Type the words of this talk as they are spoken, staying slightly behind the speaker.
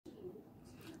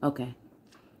Okay,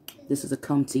 this is a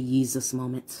come to Jesus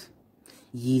moment.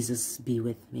 Jesus be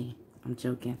with me. I'm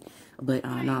joking. But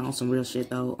no, on some real shit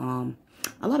though.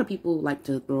 A lot of people like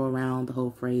to throw around the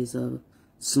whole phrase of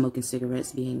smoking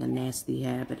cigarettes being a nasty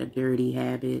habit, a dirty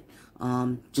habit.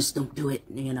 Just don't do it,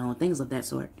 you know, things of that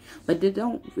sort. But they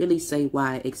don't really say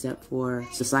why, except for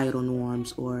societal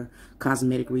norms or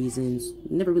cosmetic reasons.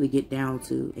 Never really get down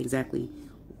to exactly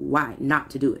why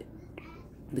not to do it.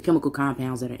 The chemical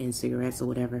compounds that are in cigarettes or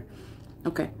whatever.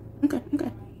 Okay,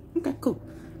 cool.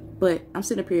 But I'm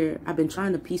sitting up here, I've been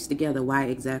trying to piece together why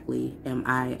exactly am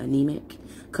I anemic?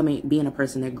 Being a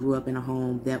person that grew up in a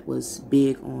home that was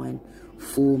big on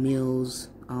full meals,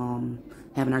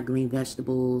 having our green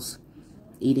vegetables,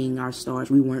 eating our starch.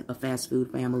 We weren't a fast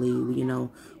food family. You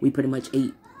know, we pretty much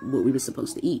ate what we were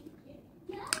supposed to eat.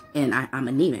 And I'm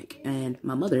anemic, and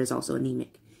my mother is also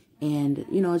anemic. And,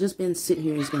 you know, I've just been sitting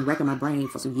here, it's been wrecking my brain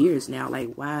for some years now.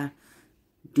 Like, why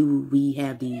do we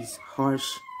have these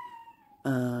harsh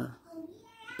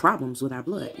problems with our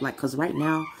blood? Like, because right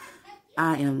now,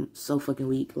 I am so fucking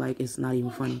weak. Like, it's not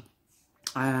even funny.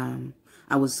 I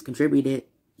was contributing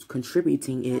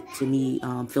it to me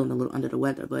feeling a little under the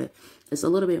weather. But it's a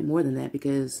little bit more than that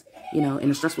because, you know, in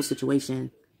a stressful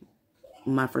situation,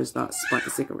 my first thought, spark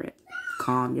a cigarette.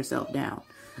 Calm yourself down.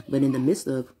 But in the midst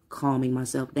of calming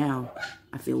myself down,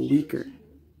 I feel weaker.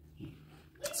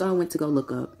 So I went to go look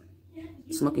up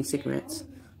smoking cigarettes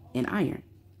and iron.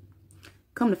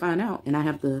 Come to find out, and I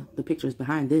have the pictures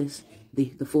behind this,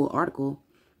 the full article,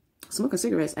 smoking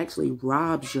cigarettes actually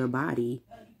robs your body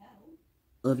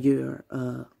of your,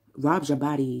 robs your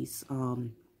body's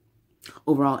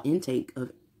overall intake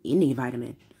of any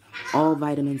vitamin. All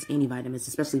vitamins, any vitamins,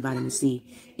 especially vitamin C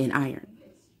and iron.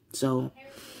 So,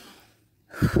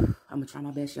 I'm gonna try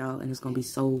my best, y'all, and it's gonna be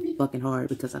so fucking hard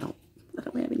because I don't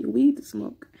have any weed to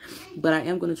smoke. But I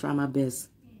am gonna try my best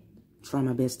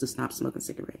to stop smoking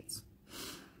cigarettes.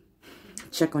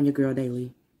 Check on your girl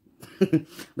daily.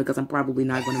 Because I'm probably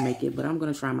not gonna make it, but I'm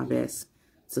gonna try my best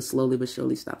to slowly but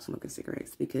surely stop smoking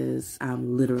cigarettes because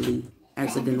I'm literally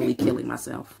accidentally killing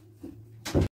myself.